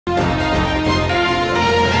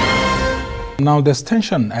Now there's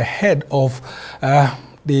tension ahead of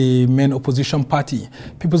the main opposition party,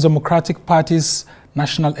 People's Democratic Party's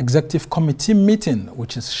National Executive Committee meeting,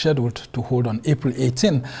 which is scheduled to hold on April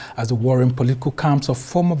 18, as the warring political camps of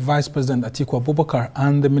former Vice President Atiku Abubakar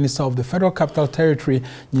and the Minister of the Federal Capital Territory,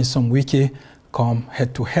 Nyesom Wike, come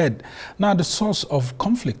head-to-head. Now, the source of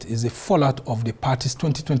conflict is the fallout of the party's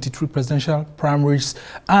 2023 presidential primaries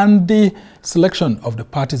and the selection of the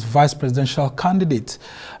party's vice presidential candidate,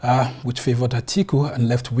 which favored Atiku and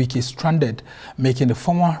left Wike stranded, making the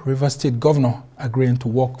former Rivers State governor agreeing to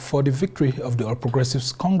work for the victory of the All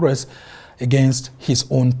Progressives Congress against his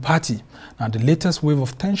own party. Now, the latest wave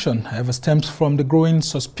of tension, however, stems from the growing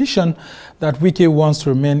suspicion that Wike wants to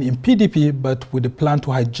remain in PDP, but with a plan to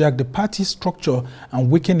hijack the party structure and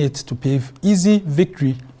weaken it to pave easy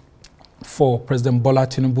victory for President Bola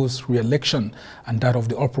Tinubu's re-election and that of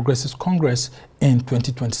the All Progressives Congress in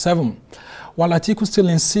 2027, while Atiku still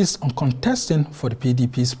insists on contesting for the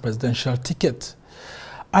PDP's presidential ticket.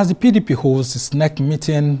 As the PDP holds its NEC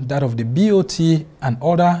meeting, that of the BOT and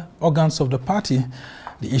other organs of the party,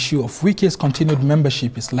 the issue of Wike's continued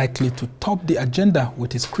membership is likely to top the agenda,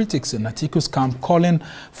 with his critics in Atiku's camp calling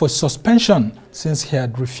for suspension since he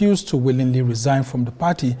had refused to willingly resign from the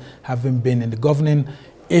party, having been in the governing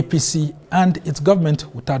APC and its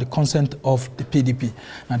government without the consent of the PDP.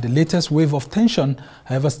 Now, the latest wave of tension,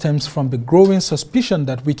 however, stems from the growing suspicion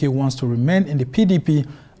that Wike wants to remain in the PDP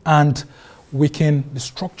and weaken the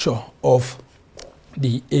structure of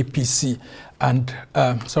the APC and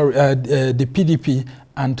the PDP,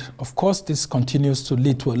 and of course this continues to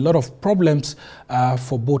lead to a lot of problems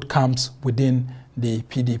for both camps within the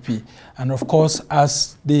PDP. And of course,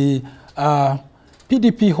 as the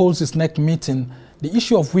PDP holds its next meeting, the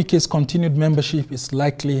issue of Wike's continued membership is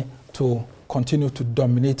likely to continue to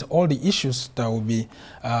dominate all the issues that will be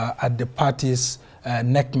at the party's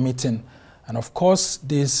next meeting. And of course,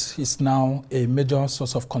 this is now a major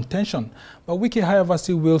source of contention. But Wike, however,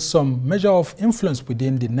 still wields some measure of influence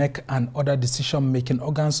within the NEC and other decision-making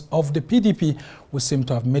organs of the PDP, which seem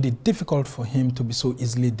to have made it difficult for him to be so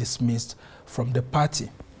easily dismissed from the party.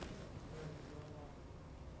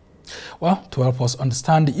 Well, to help us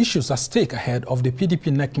understand the issues at stake ahead of the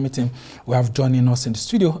PDP NEC meeting, we have joining us in the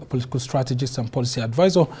studio a political strategist and policy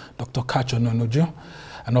advisor, Dr. Ononuju.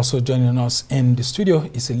 And also joining us in the studio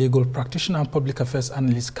is a legal practitioner and public affairs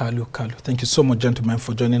analyst, Kalu. Thank you so much, gentlemen,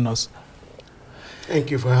 for joining us.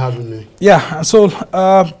 Thank you for having me. Yeah, and so,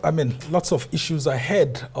 I mean, lots of issues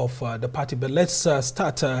ahead of the party, but let's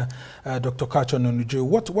start, Dr. Ononuju.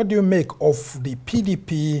 What do you make of the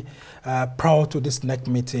PDP prior to this NEC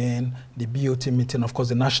meeting, the BOT meeting, of course,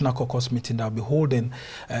 the National Caucus meeting that will be holding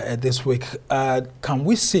this week? Can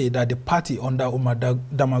we say that the party under Umar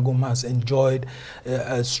Damagum has enjoyed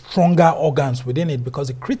stronger organs within it? Because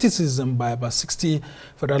the criticism by about 60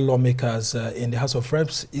 federal lawmakers in the House of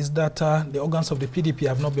Reps is that the organs of the PDP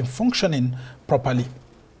have not been functioning properly.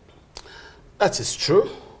 That is true.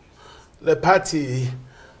 The party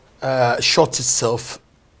shot itself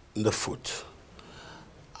in the foot.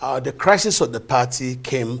 The crisis of the party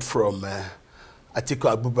came from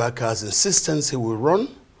Atiku Abubakar's insistence he will run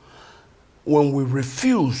when we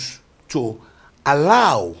refuse to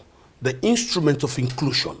allow the instrument of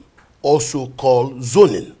inclusion, also called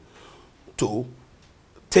zoning, to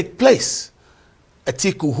take place.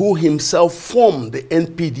 Atiku, who himself formed the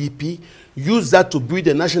NPDP, used that to build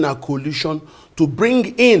a national coalition to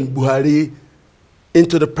bring in Buhari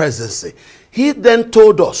into the presidency. He then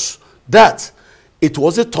told us that it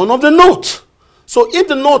was a turn of the note. So if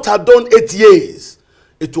the note had done 8 years,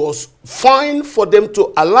 it was fine for them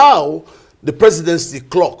to allow the presidency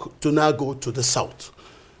clock to now go to the south.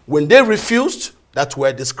 When they refused, that's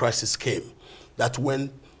where this crisis came. That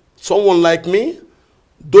when someone like me,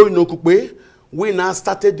 Doino Kukwe, we now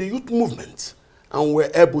started the youth movement and were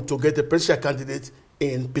able to get a presidential candidate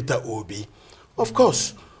in Peter Obi. Of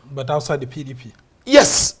course. But outside the PDP?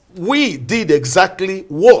 Yes, we did exactly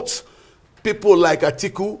what people like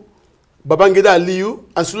Atiku, Babangida Aliyu,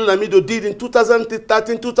 and Sulu Lamido did in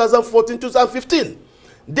 2013, 2014, 2015.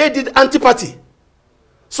 They did anti-party.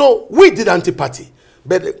 So we did anti-party.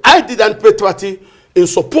 But I did anti-party in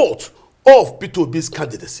support of Peter Obi's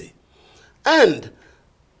candidacy. And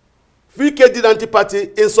Wike did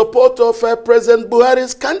anti-party in support of President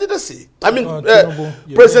Buhari's candidacy. I mean,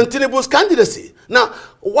 President Tinubu's candidacy. Now,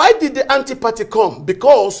 why did the anti-party come?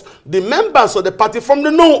 Because the members of the party from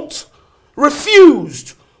the north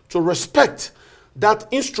refused to respect that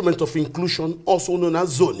instrument of inclusion, also known as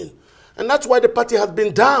zoning. And that's why the party has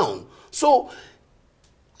been down. So,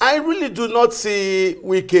 I really do not see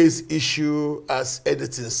Wike's issue as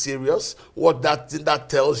anything serious. What that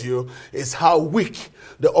tells you is how weak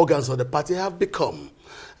the organs of the party have become.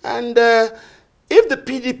 And if the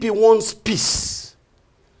PDP wants peace,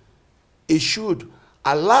 it should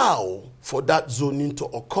allow for that zoning to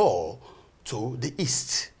occur to the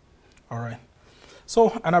east. All right.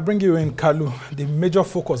 So, and I bring you in, Kalu, the major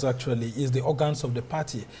focus actually is the organs of the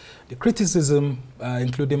party. The criticism,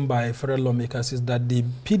 including by federal lawmakers, is that the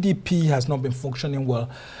PDP has not been functioning well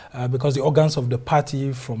because the organs of the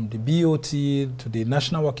party, from the BOT to the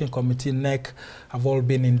National Working Committee, NEC, have all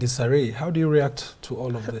been in disarray. How do you react to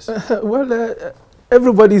all of this?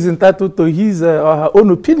 Everybody is entitled to his or her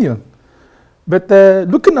own opinion. But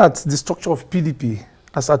looking at the structure of PDP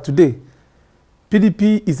as of today,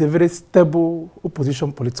 PDP is a very stable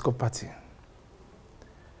opposition political party.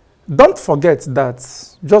 Don't forget that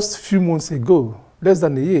just a few months ago, less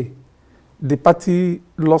than a year, the party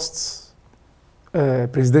lost a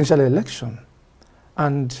presidential election.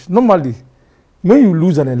 And normally, when you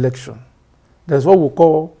lose an election, there's what we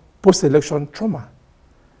call post-election trauma.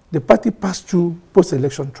 The party passed through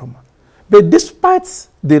post-election trauma. But despite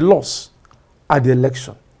the loss at the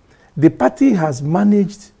election, the party has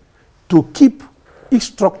managed to keep its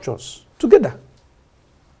structures together.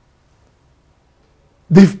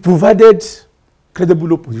 They've provided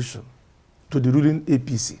credible opposition to the ruling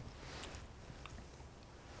APC.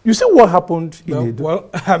 You see what happened in Edo? Well,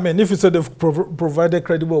 I mean, if you said they've provided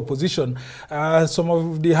credible opposition, some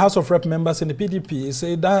of the House of Rep members in the PDP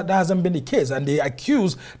say that hasn't been the case, and they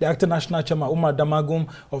accuse the acting national chairman, Umar Damagum,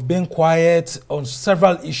 of being quiet on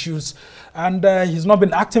several issues, and he's not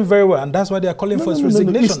been acting very well, and that's why they are calling for his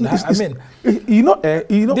resignation. I mean, they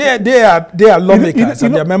are lawmakers,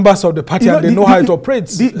 and they are members of the party, and they know how it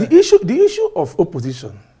operates. The issue of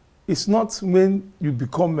opposition is not when you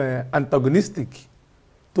become antagonistic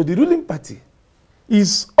to the ruling party.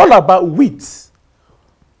 Is all about wit.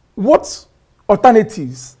 What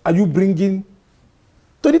alternatives are you bringing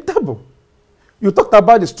to the table? You talked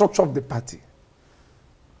about the structure of the party.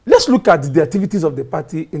 Let's look at the activities of the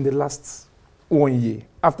party in the last 1 year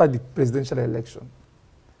after the presidential election.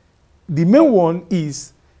 The main one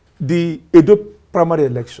is the Edo primary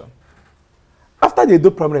election. After the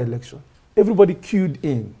Edo primary election, everybody queued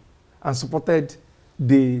in and supported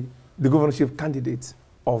the governorship candidate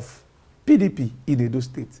of PDP in Edo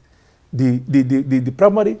State. The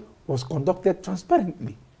primary was conducted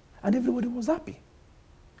transparently, and everybody was happy.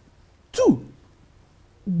 2,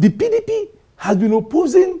 the PDP has been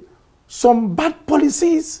opposing some bad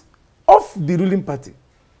policies of the ruling party.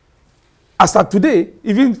 As of today,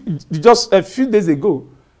 even just a few days ago,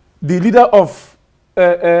 the leader of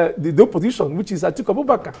the opposition, which is Atiku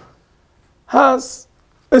Abubakar, has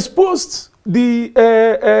exposed the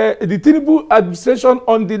Tinubu administration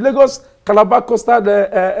on the Lagos-Calabar Coastal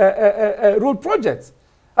Road project,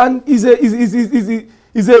 and is a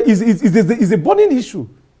burning issue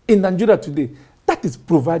in Nigeria today. That is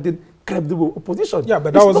providing credible opposition. Yeah,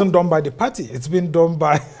 but that wasn't done by the party. It's been done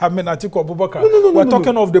by Atiku Abubakar. We're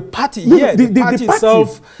talking of the party here. The party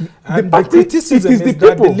itself, and the criticism is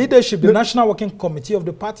that the leadership, the National Working Committee of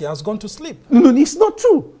the party has gone to sleep. No, it's not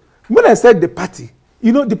true. When I said the party,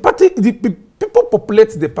 you know, the party, the people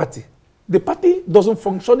populate the party. The party doesn't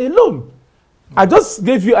function alone. I just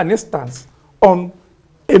gave you an instance on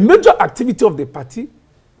a major activity of the party,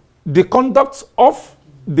 the conduct of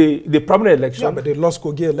the primary election. Yeah, but they lost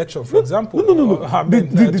Kogi election, for example. No.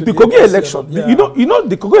 The Kogi election. Yeah. You know,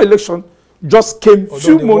 the Kogi election just came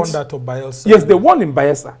few months. They won that of Bayelsa. Yes, they won in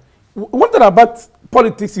Bayelsa. One thing about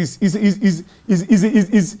politics is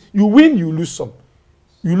you win, you lose some.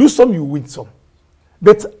 You lose some, you win some.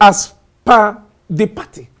 But as per the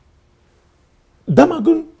party,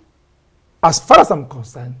 Damagun, as far as I'm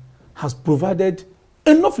concerned, has provided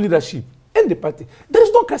enough leadership in the party. There is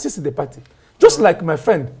no crisis in the party. Just like my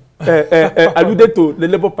friend alluded to the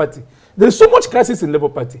Labour Party. There is so much crisis in Labour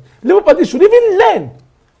Party. Labour Party should even learn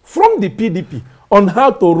from the PDP on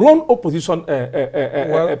how to run opposition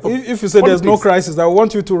well, if you say politics. There's no crisis, I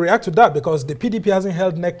want you to react to that, because the PDP hasn't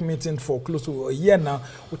held NEC meeting for close to a year now,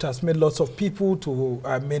 which has made lots of people to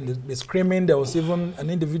be screaming. There was even an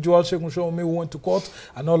individual, Shegun Shomi, who went to court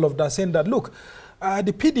and all of that, saying that, look,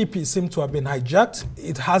 the PDP seems to have been hijacked.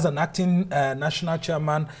 It has an acting national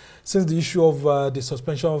chairman. Since the issue of the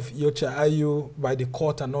suspension of Yocha Ayu by the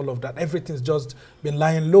court and all of that, everything's just been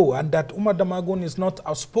lying low, and that Umar Damagun is not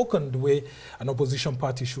outspoken the way an opposition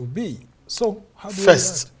party should be. So, how do you react?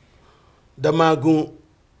 First, Damagun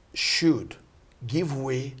should give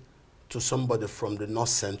way to somebody from the North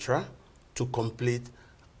Central to complete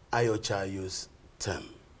Ayocha Ayu's term.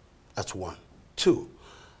 That's 1. 2,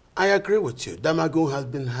 I agree with you. Damagun has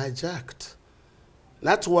been hijacked.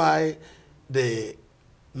 That's why the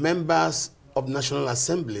members of National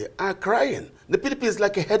Assembly are crying. The PDP is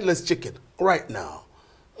like a headless chicken right now.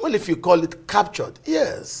 Well, if you call it captured,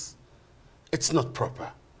 yes, it's not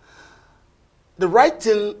proper. The right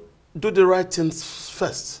thing, do the right things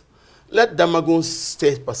first. Let Damagun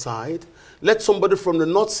stay aside. Let somebody from the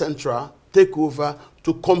North Central take over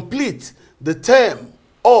to complete the term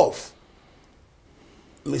of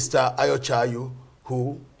Mr. Ayochayu,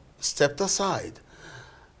 who stepped aside.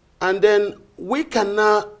 And then we can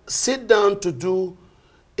now sit down to do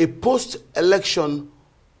a post-election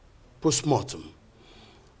postmortem.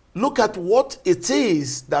 Look at what it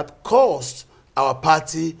is that caused our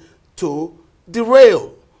party to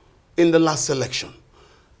derail in the last election.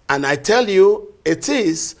 And I tell you, it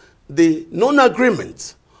is the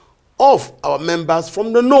non-agreement of our members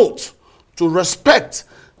from the North to respect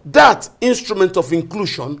that instrument of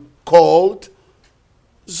inclusion called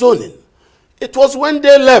zoning. It was when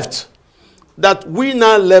they left that we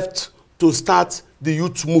now left to start the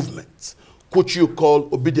youth movement, which you call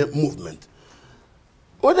obedient movement.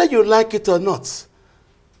 Whether you like it or not,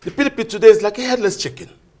 the PDP today is like a headless chicken.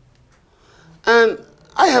 And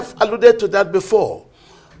I have alluded to that before.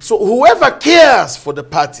 So whoever cares for the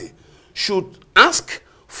party should ask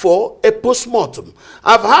for a postmortem.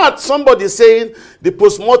 I've heard somebody saying the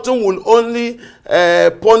postmortem will only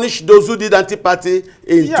punish those who did anti-party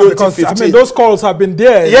in 2015. Because, I mean, those calls have been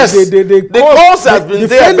there. Yes, the calls have been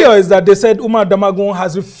there. The failure is that they said Umar Damagun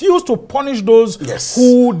has refused to punish those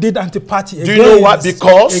who did anti-party. Do you know what?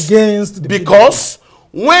 Because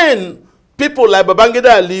when people like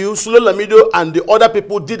Babangida Aliyu, Sule Lamido, and the other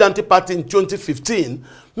people did anti-party in 2015,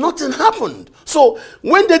 nothing happened. So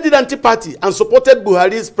when they did anti-party and supported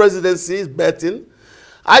Buhari's presidency's betting,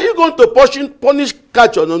 are you going to punish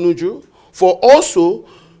Ononuju for also,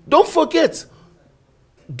 don't forget,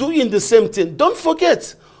 doing the same thing? Don't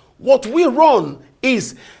forget, what we run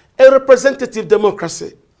is a representative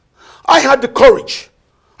democracy. I had the courage,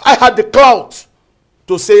 I had the clout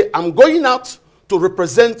to say, I'm going out to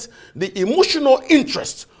represent the emotional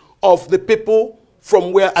interest of the people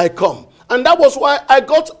from where I come. And that was why I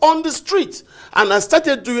got on the street and I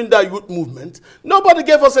started doing that youth movement. Nobody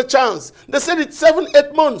gave us a chance. They said it's 7,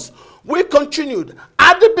 8 months. We continued.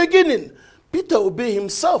 At the beginning, Peter Obi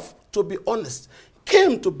himself, to be honest,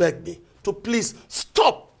 came to beg me to please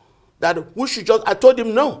stop. That we should just, I told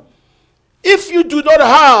him no. If you do not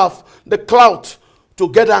have the clout to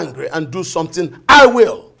get angry and do something, I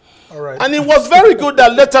will. All right. And it was very good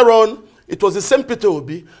that later on, it was the same Peter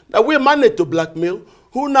Obi that we managed to blackmail,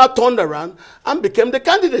 who now turned around and became the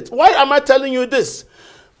candidate. Why am I telling you this?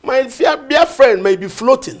 My dear friend may be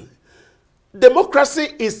floating.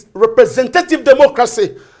 Democracy is representative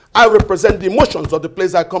democracy. I represent the emotions of the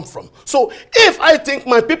place I come from. So if I think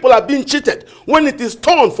my people are being cheated when it is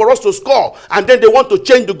turn for us to score and then they want to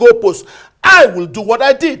change the goalposts, I will do what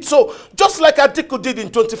I did. So just like Atiku did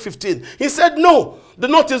in 2015, he said, no, the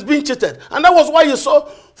North is being cheated. And that was why you saw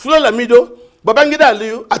Sule Lamido, Babangida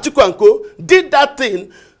Aliyu, Atiku and Co. did that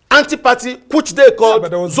thing, anti-party, which they called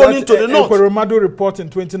zoning to the North. There was that report in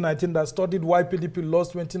 2019 that studied why PDP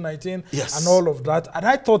lost 2019 and all of that. And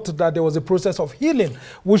I thought that there was a process of healing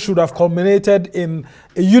which should have culminated in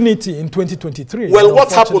a unity in 2023. Well,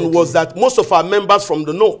 what happened was that most of our members from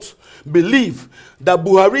the North believe that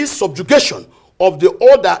Buhari's subjugation of the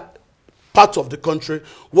other parts of the country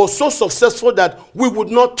was so successful that we would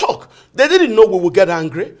not talk. They didn't know we would get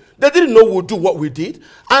angry. They didn't know we would do what we did.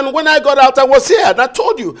 And when I got out, I was here and I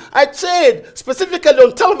told you, I said specifically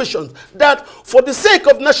on television that for the sake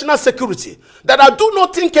of national security, that I do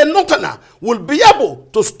not think a Northerner will be able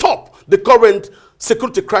to stop the current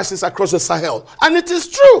security crisis across the Sahel. And it is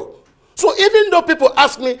true. So even though people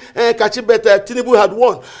ask me, Kachibete, Tinubu had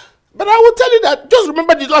won, but I will tell you that, just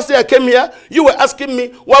remember the last day I came here, you were asking me,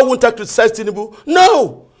 why wouldn't I criticize Tinubu?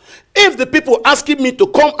 No. If the people asking me to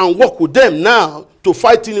come and work with them now to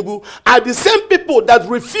fight Tinubu are the same people that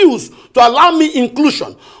refuse to allow me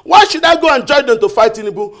inclusion, why should I go and join them to fight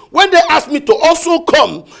Tinubu? When they asked me to also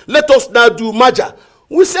come, let us now do merger.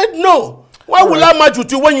 We said no. Why will I merge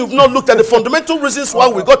with you when you've not looked at the fundamental reasons why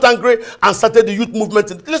we got angry and started the youth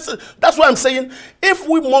movement? Listen, that's why I'm saying, if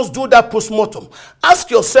we must do that postmortem, ask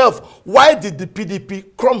yourself, why did the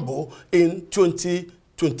PDP crumble in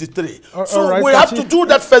 2023? So we have to do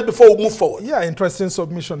that first before we move forward. Yeah, interesting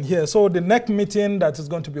submission here. So the NEC meeting that is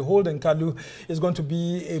going to be held in Kalu is going to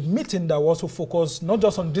be a meeting that will also focus not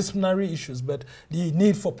just on disciplinary issues, but the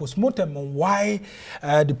need for postmortem on why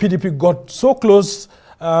the PDP got so close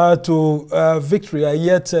to victory,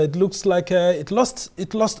 yet it looks like it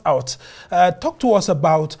lost out. Talk to us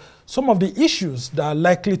about some of the issues that are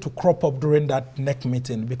likely to crop up during that NEC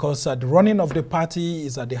meeting, because the running of the party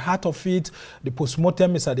is at the heart of it, the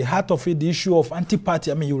postmortem is at the heart of it, the issue of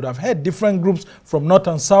anti-party. I mean, you would have heard different groups from North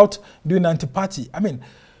and South doing anti-party. I mean,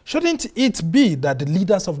 shouldn't it be that the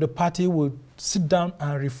leaders of the party will sit down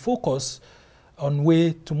and refocus on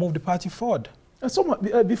way to move the party forward? So,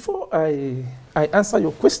 before I answer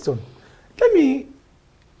your question, let me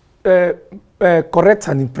correct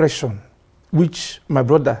an impression which my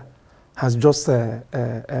brother has just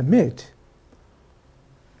made.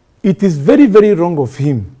 It is very, very wrong of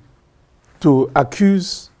him to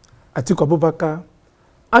accuse Atiku Abubakar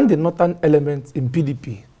and the northern element in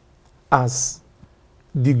PDP as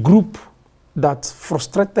the group that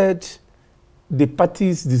frustrated the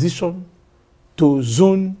party's decision to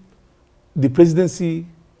zone the presidency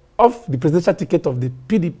of the presidential ticket of the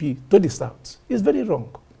PDP to the south. It's very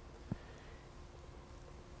wrong.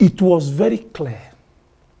 It was very clear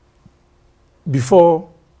before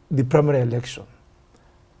the primary election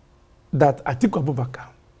that Atiku Abubakar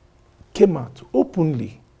came out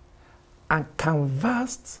openly and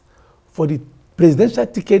canvassed for the presidential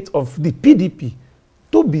ticket of the PDP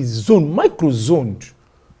to be zoned, micro-zoned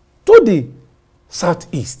to the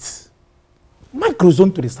southeast.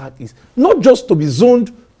 Micro-zoned to the southeast, not just to be zoned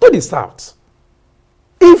to the south.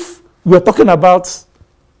 If we're talking about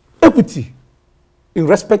equity in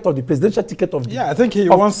respect of the presidential ticket of the... Yeah, I think he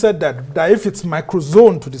once said that if it's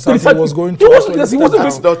micro-zoned to the south, he was going to... That's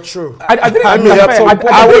not true. I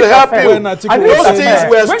will help you. And those things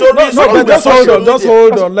were stories on the social media. Just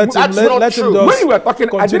hold on. Let him just... When you were talking,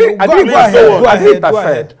 go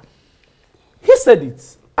ahead. He said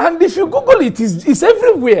it. And if you Google it, it's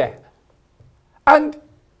everywhere. And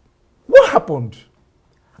what happened?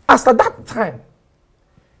 After that time,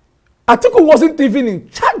 Atiku wasn't even in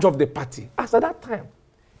charge of the party. After that time,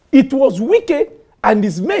 it was Wike and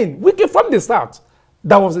his men, Wike from the south,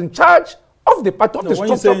 that was in charge of the party. When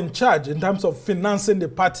you say in charge, in terms of financing the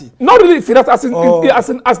party? Not really finance,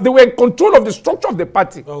 as they were in control of the structure of the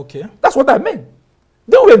party. Okay. That's what I meant.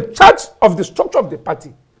 They were in charge of the structure of the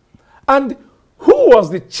party. And who was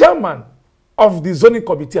the chairman of the zoning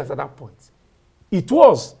committee at that point? It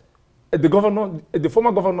was the governor, the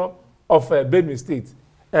former governor of Benue State.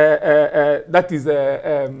 That is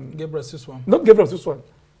Gabriel Siswan. Not Gabriel Siswan.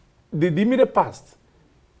 The immediate past.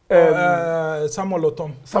 Samuel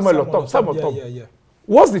Otom. Yeah.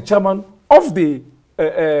 Was the chairman of the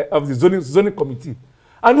zoning committee,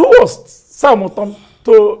 and who was Samuel Otom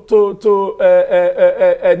to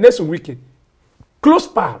Nelson Wike? Close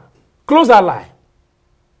pal, close ally.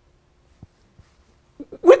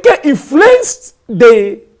 Wike influenced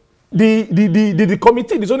the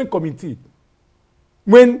committee, the zoning committee,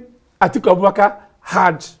 when Atiku Abubakar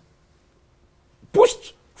had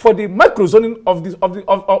pushed for the micro-zoning of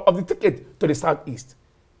the ticket to the southeast.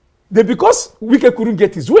 Then because Wike couldn't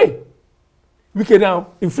get his way, Wike now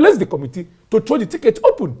influenced the committee to throw the ticket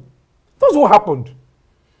open. That's what happened.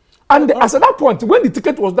 And as at that point, when the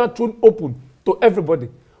ticket was now thrown open to everybody,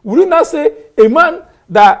 would you now say a man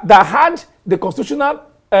that had the constitutional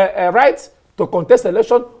right to contest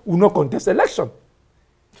election will not contest election?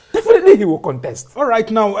 Definitely he will contest. All right,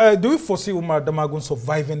 now, do you foresee Umar Damagum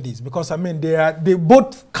surviving this? Because, I mean, they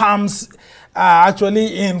both camps are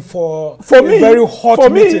actually in for a very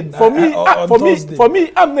hot meeting on Thursday. For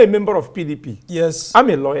me, I'm a member of PDP. Yes. I'm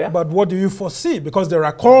a lawyer. But what do you foresee? Because there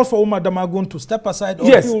are calls for Umar Damagum to step aside.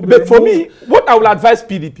 Yes, but for me, what I will advise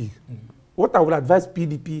PDP,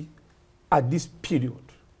 at this period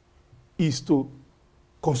is to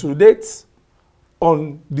consolidate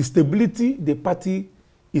on the stability the party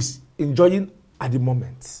is enjoying at the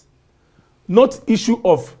moment. Not issue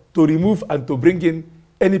of to remove and to bring in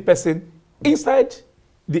any person inside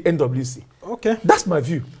the NWC. Okay. That's my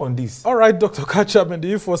view on this. All right, Dr. Kacham, do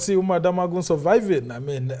you foresee Umar Damagum surviving? I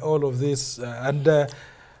mean, all of this.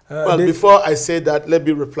 Well, before I say that, let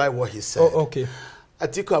me reply what he said. Oh, okay.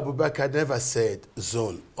 Atiku Abubakar never said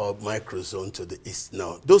zone or micro-zone to the east.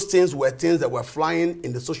 No, those things were things that were flying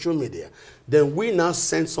in the social media. Then we now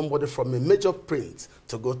send somebody from a major print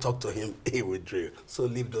to go talk to him. He withdrew. So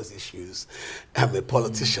leave those issues. I'm a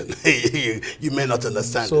politician. You may not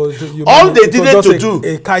understand. So all they needed to do,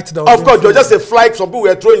 a kite that of course, it was just a flight some people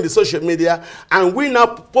were throwing in the social media, and we now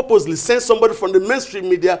purposely send somebody from the mainstream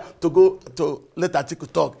media to go to let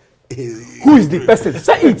Atiku talk. Who is the person?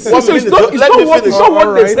 Say it. When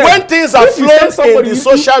things are flowing in the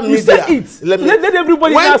social media, let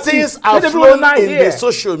everybody when things are flowing in the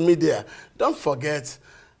social media, don't forget,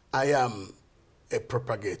 I am a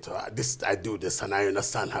propagator. I do this and I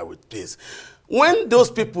understand how it is. When those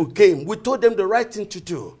people came, we told them the right thing to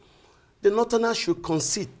do. The Northerners should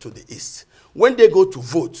concede to the East. When they go to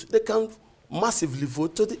vote, they can massively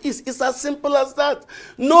vote to the East. It's as simple as that.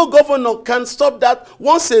 No governor can stop that.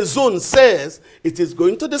 Once a zone says it is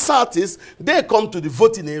going to the Southeast, they come to the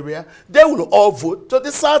voting area, they will all vote to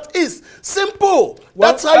the Southeast. Simple.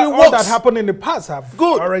 Well, that's how it works. All that happened in the past have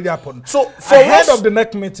already happened. So for ahead of the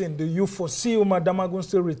NEC meeting, do you foresee Umar Damagum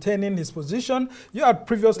still retaining his position? You had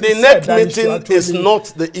previously said that the NEC meeting is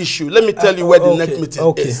not the issue. Let me tell you where the NEC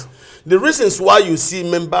meeting is. The reasons why you see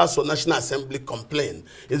members of National Assembly complain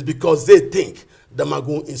is because they think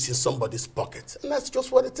Damagum is in somebody's pocket. And that's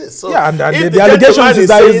just what it is. So yeah, and the allegation is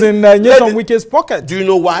that it's in Nyesom Wike's pocket. Do you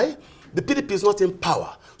know why? The PDP is not in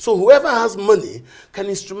power. So whoever has money can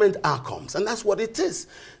instrument outcomes. And that's what it is.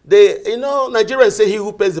 You know, Nigerians say he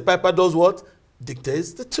who pays the piper does what?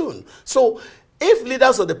 Dictates the tune. So if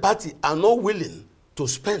leaders of the party are not willing to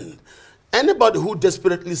spend, anybody who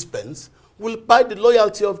desperately spends will buy the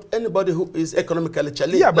loyalty of anybody who is economically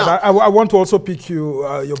challenged. Yeah, but now, I want to also pick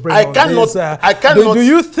your brain on this. I cannot. Do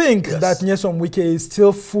you think that Nyesom Wike is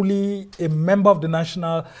still fully a member of the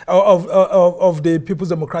national of the People's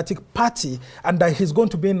Democratic Party, and that he's going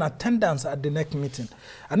to be in attendance at the NEC meeting?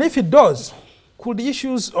 And if he does, could the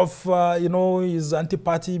issues of you know, his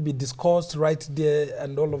anti-party be discussed right there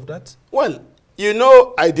and all of that? Well, you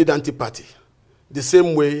know, I did anti-party the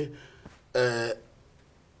same way.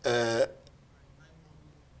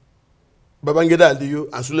 Babangida Aliyu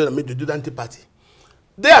and Sule Lamido did anti-party.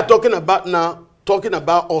 They are talking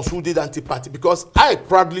about us who did anti-party, because I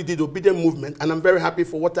proudly did obedient movement and I'm very happy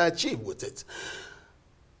for what I achieved with it.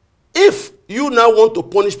 If you now want to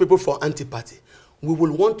punish people for anti-party, we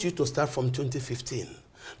will want you to start from 2015.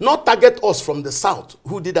 Not target us from the South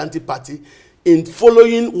who did anti-party in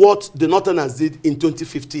following what the Northerners did in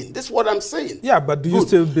 2015. This is what I'm saying. Yeah, but do you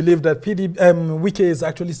still believe that Wike is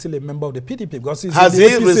actually still a member of the PDP? Because has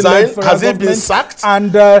he resigned? Has he been sacked?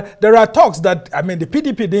 And there are talks that, I mean, the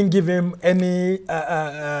PDP didn't give him any,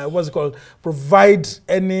 what's it called, provide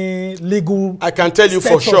any legal I can tell you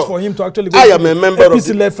for sure. For him to actually go I am a member of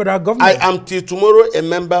the federal government. I am till tomorrow a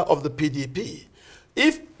member of the PDP.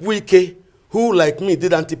 If Wike, who like me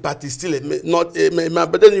did anti-party, still not a member,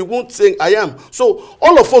 but then you won't say I am. So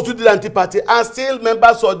all of us who did anti-party are still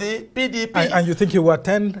members of the PDP. And you think he will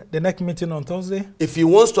attend the next meeting on Thursday? If he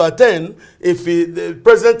wants to attend, if the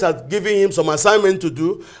president has given him some assignment to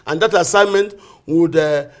do, and that assignment would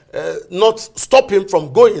not stop him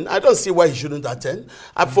from going, I don't see why he shouldn't attend.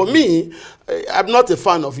 For me, I'm not a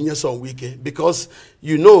fan of Nyesom Wike, because,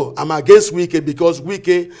 you know, I'm against Wike because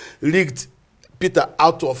Wike rigged Peter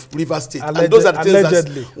out of River State. And those are the things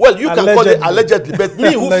allegedly. Well, you can call it allegedly, but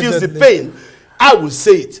me who feels the pain, I will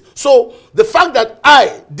say it. So the fact that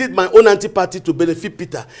I did my own anti-party to benefit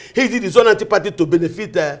Peter, he did his own anti-party to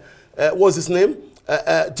benefit, what's his name?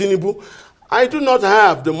 Tinubu. I do not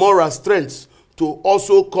have the moral strength to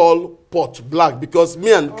also call pot black, because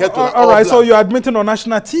me and Keto are all right, black. so you're admitting on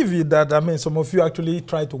national TV that, I mean, some of you actually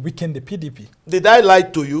tried to weaken the PDP. Did I lie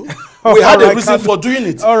to you? We had a reason for doing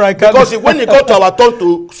it. All right, because when it got to our turn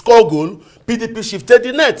to score goal, PDP shifted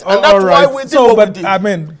the net. And that's why we did what we did. I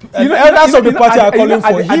mean, elders of the party are calling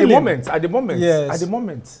for healing. At the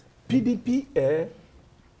moment, PDP,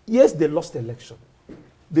 yes, they lost the election.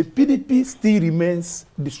 The PDP still remains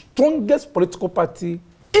the strongest political party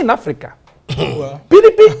in Africa. Well,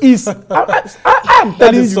 PDP is, I'm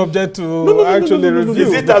telling you, subject to actually review.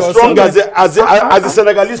 Is it as strong as the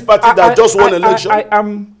Senegalese party that just won election?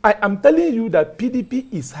 I am telling you that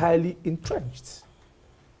PDP is highly entrenched.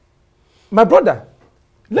 My brother,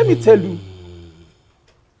 let me tell you,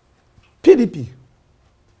 PDP,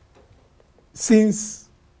 since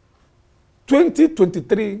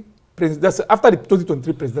 2023, after the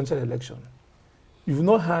 2023 presidential election, you've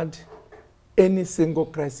not had any single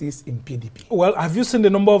crisis in PDP. Well, have you seen the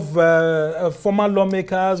number of former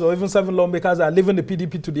lawmakers or even 7 lawmakers that are leaving the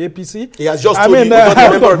PDP to the APC? He has just told you.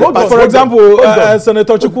 For example,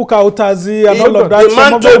 Senator Chukwuka Utazi and all of that. The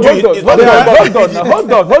man told you.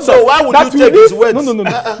 Hold on. So why would you take his words? No.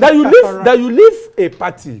 That you leave a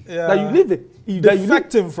party. Yeah. That you leave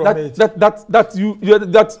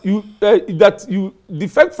that you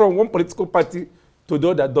defect from one political party to the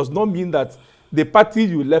other does not mean that the party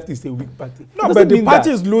you left is a weak party. No, but the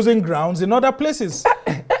party is losing grounds in other places.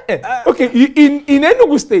 Okay, in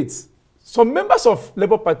Enugu State, some members of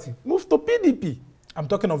Labour Party moved to PDP. I'm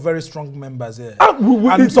talking of very strong members here.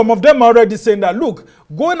 And some of them are already saying that, look,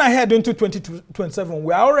 going ahead into 2027,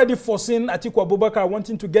 we are already foreseeing Atiku Abubakar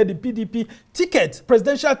wanting to get the PDP ticket,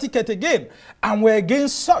 presidential ticket again. And we're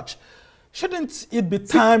against such. Shouldn't it be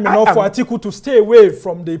time enough for Atiku to stay away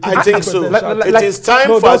from the PDP? I think so. It is time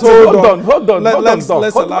for Atiku. Hold on. Let's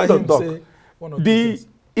allow him to say one or two things.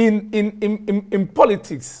 In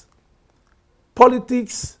politics,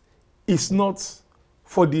 politics is not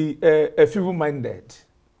for the feeble-minded.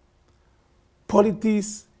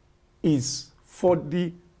 Politics is for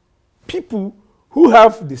the people who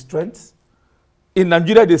have the strength. In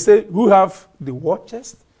Nigeria, they say who have the war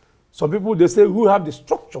chest. Some people, they say who have the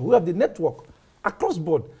structure, who have the network across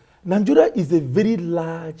board. Nigeria is a very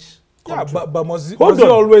large country. Yeah, but must it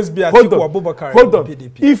always be Atiku Abubakar in the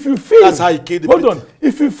PDP? If you feel, that's how you kill the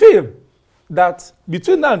if you feel that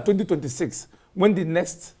between now and 2026, when the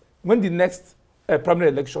next primary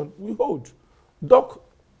election we hold, Doc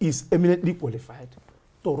is eminently qualified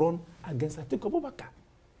to run against Atiku Abubakar.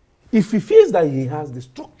 If he feels that he has the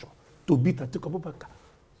structure to beat Atiku Abubakar,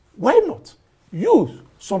 why not? You,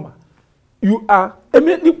 Soma, you are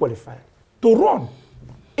eminently qualified to run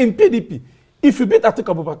in PDP. If you beat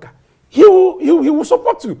Atiku Abubakar, he will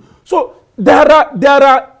support you. So there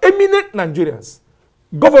are eminent Nigerians,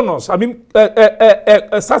 governors, serving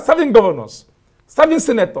governors, serving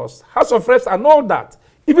senators, House of Reps, and all that,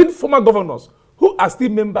 even former governors who are still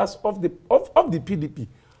members of the PDP.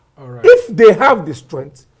 All right. If they have the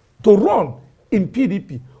strength to run in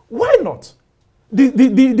PDP, why not?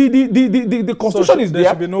 The constitution is there.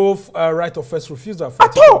 There should be no right of first refusal for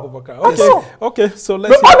at all. Okay, so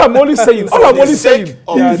let's. No, all I'm only saying,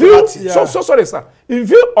 in view, sorry, sir. In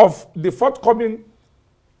view of the forthcoming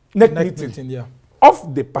NEC meeting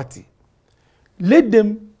of the party, let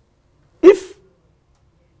them, if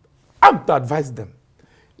I have to advise them,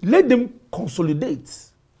 let them consolidate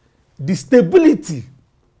the stability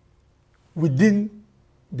within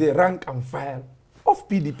the rank and file of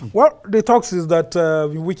PDP. Well, the talks is that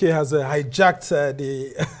Wike has hijacked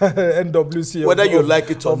the NWC whether you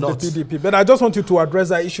like it or not. The PDP. But I just want you to address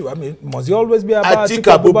that issue. I mean, must he always be about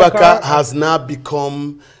Atiku Abubakar has now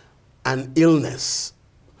become an illness.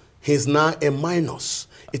 He's now a minus.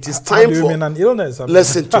 It is time How do you mean an illness?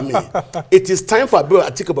 Listen to me. It is time for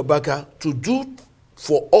Atiku Abubakar to do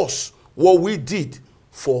for us what we did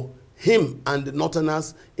for him and the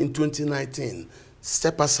Northerners in 2019.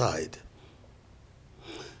 Step aside.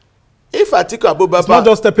 If Atiku Abubakar... It's not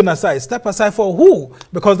just stepping aside. Step aside for who?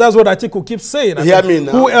 Because that's what Atiku keeps saying. Hear me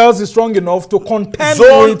now. Who else is strong enough to contend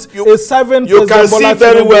with a serving You can see Bola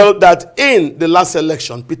very Tinubu? well that in the last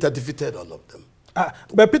election, Peter defeated all of them.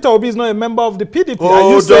 But Peter Obi is not a member of the PDP.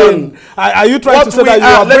 Are you trying to say that you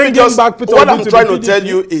are bringing back Peter Obi to the PDP? What I'm trying to tell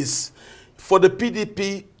you is, for the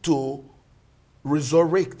PDP to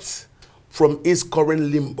resurrect from its current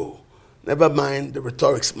limbo, never mind the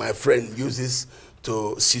rhetorics my friend uses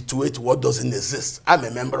to situate what doesn't exist. I'm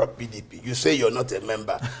a member of PDP. You say you're not a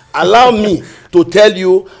member. Allow me to tell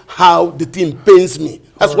you how the thing pains me.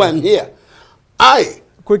 That's why I'm here.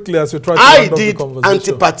 Quickly, as you try to I did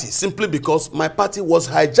anti-party simply because my party was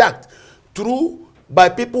hijacked by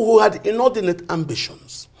people who had inordinate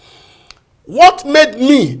ambitions. What made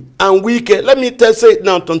me and Wike, let me say it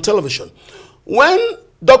now on television, when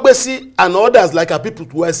Dogbesi and others like our people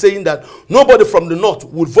were saying that nobody from the north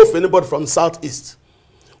would vote for anybody from the southeast,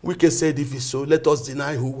 Wike said, if it's so, let us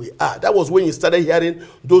deny who we are. That was when you started hearing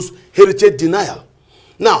those heritage denial.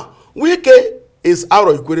 Now, Wike is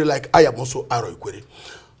Aro Ikwere like I am also Aro Ikwere.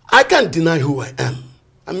 I can't deny who I am.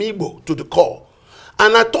 I'm Igbo to the core.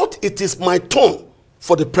 And I thought it is my turn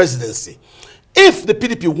for the presidency. If the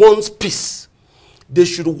PDP wants peace, they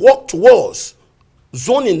should work towards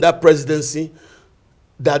zoning that presidency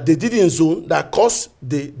that they didn't zone, that caused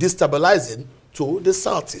the destabilizing to the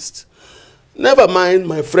southeast. Never mind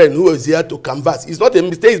my friend who is here to canvass. He's not a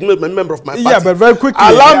mistake, he's not a member of my party. Yeah, but very quickly.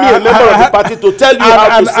 Allow me, a member of the party, to tell you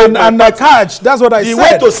how to save my party. That's what I said. The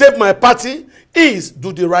way to save my party is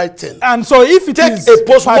do the right thing. And so if it take is a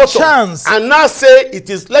post-mortem chance and now say it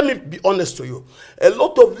is, let me be honest to you, a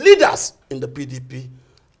lot of leaders in the PDP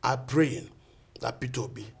are praying that Peter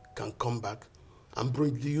Obi can come back and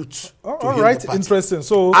bring the youth. All right, interesting.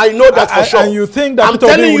 So I know that for sure. And you think that Peter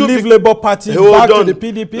Obi will leave Labour Party back to the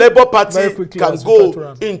PDP? Labour Party can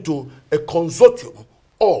go into a consortium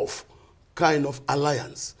of kind of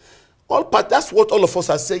alliance. That's what all of us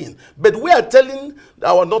are saying. But we are telling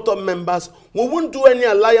our Northern members, we won't do any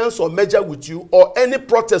alliance or merger with you or any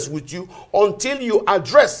protest with you until you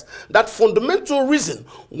address that fundamental reason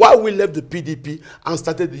why we left the PDP and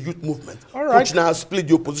started the youth movement, which now split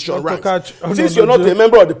the opposition ranks. Since you're not a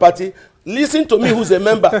member of the party, Listen to me, who's a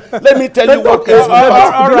member. Let me tell you what is a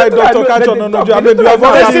member. All right, Dr. Kacho Ononuju.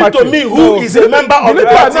 Listen to me, who is a member of the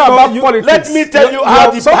party. Let me tell you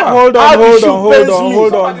how the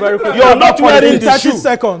hold on, very quickly. You're not wearing the shoe. 30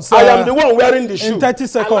 seconds. I am the one wearing the shoe. In 30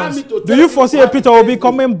 seconds. Do you foresee a Peter Obi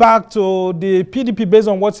coming back to the PDP based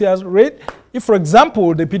on what he has read? If, for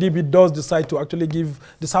example, the PDP does decide to actually give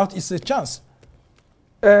the Southeast a chance?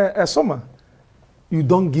 Soma, you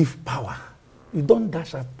don't give power. You don't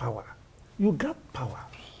dash out power. You grab power.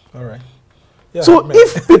 All right. Yeah, so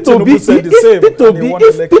if Peter Obi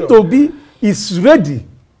is ready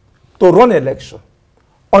to run election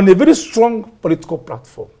on a very strong political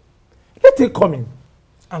platform, let him come in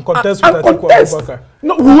and contest with Atiku.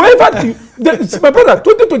 No, whoever my brother,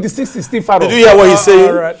 2026 is still far off. Did you hear what he's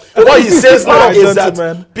saying? Right. What he says now is that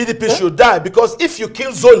PDP should die, because if you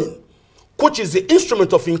kill zoning, which is the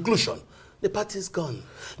instrument of inclusion, the party is gone.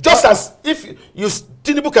 Just as if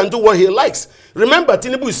Tinubu can do what he likes. Remember,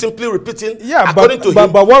 Tinubu is simply repeating according to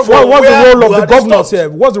him. But what's the role of the governors here?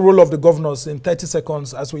 What's the role of the governors in 30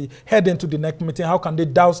 seconds as we head into the next meeting? How can they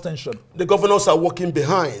douse tension? The governors are working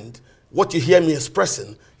behind. What you hear me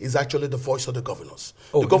expressing is actually the voice of the governors.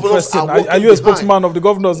 Oh, the governors are you a spokesman of the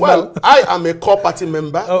governors now? I am a core party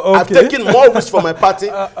member. Okay. I've taken more risk for my party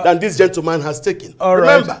than this gentleman has taken.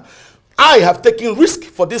 Remember, I have taken risk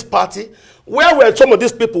for this party. Where were some of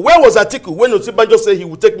these people? Where was Atiku when Osibanjo said he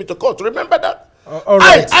would take me to court? Remember that? All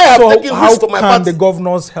right. I have taken risk for my party. How can the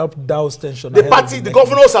governors help douse tension? The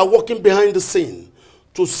governors are working behind the scene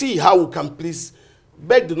to see how we can please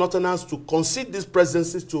beg the Northerners to concede these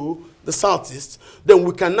presidencies to the Southeast. Then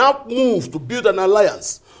we can now move to build an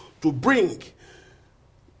alliance to bring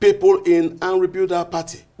people in and rebuild our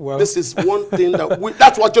party. Well, this is one thing that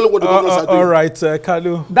that's actually what the governors are doing. All right,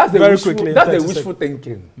 Kalu. That's the wishful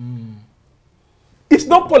thinking. It's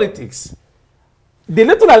not politics. The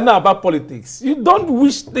little I know about politics, you don't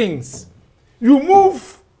wish things. You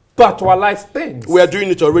move to actualize things. We are doing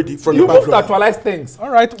it already from the background. You move to actualize things. All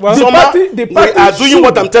right. Well, the party we are doing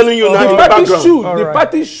what I'm telling you now in the background. The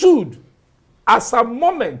party should, as a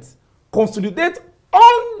moment, consolidate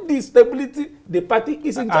all the stability the party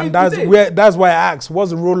is enjoying today. That's why I asked,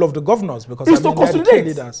 what's the role of the governors? Because it's to consolidate.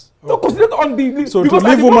 Leaders. To consolidate on the... So to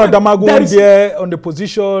leave Umar Damagum there on the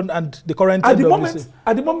position and the current... At the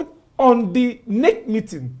moment, on the NEC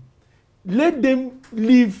meeting, let them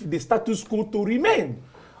leave the status quo to remain.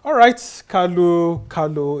 All right,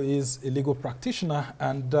 Kalu is a legal practitioner,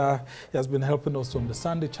 and he has been helping us to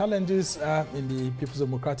understand the challenges in the People's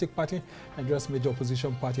Democratic Party, Nigeria's major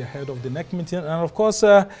opposition party, ahead of the NEC meeting. And of course,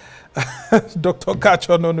 Dr.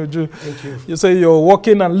 Kacho Ononuju, thank you. You say you're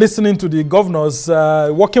working and listening to the governors,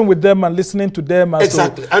 working with them and listening to them.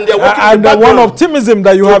 Exactly. And they're working and the one optimism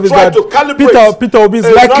that you have is that Peter Obi is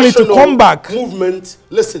likely to come back. Movement.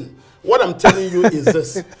 Listen. What I'm telling you is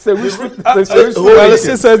this. This man is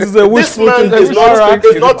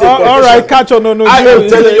not all right, Kacho Ononuju. I am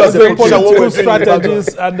telling you as a political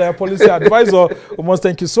strategist and policy advisor. We must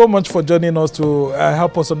thank you so much for joining us to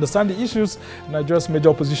help us understand the issues in Nigeria's major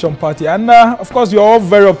opposition party. And of course, you're all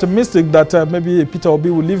very optimistic that maybe Peter Obi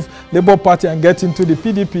will leave Labour Party and get into the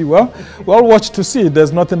PDP. Well, we'll watch to see.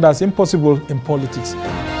 There's nothing that's impossible in politics.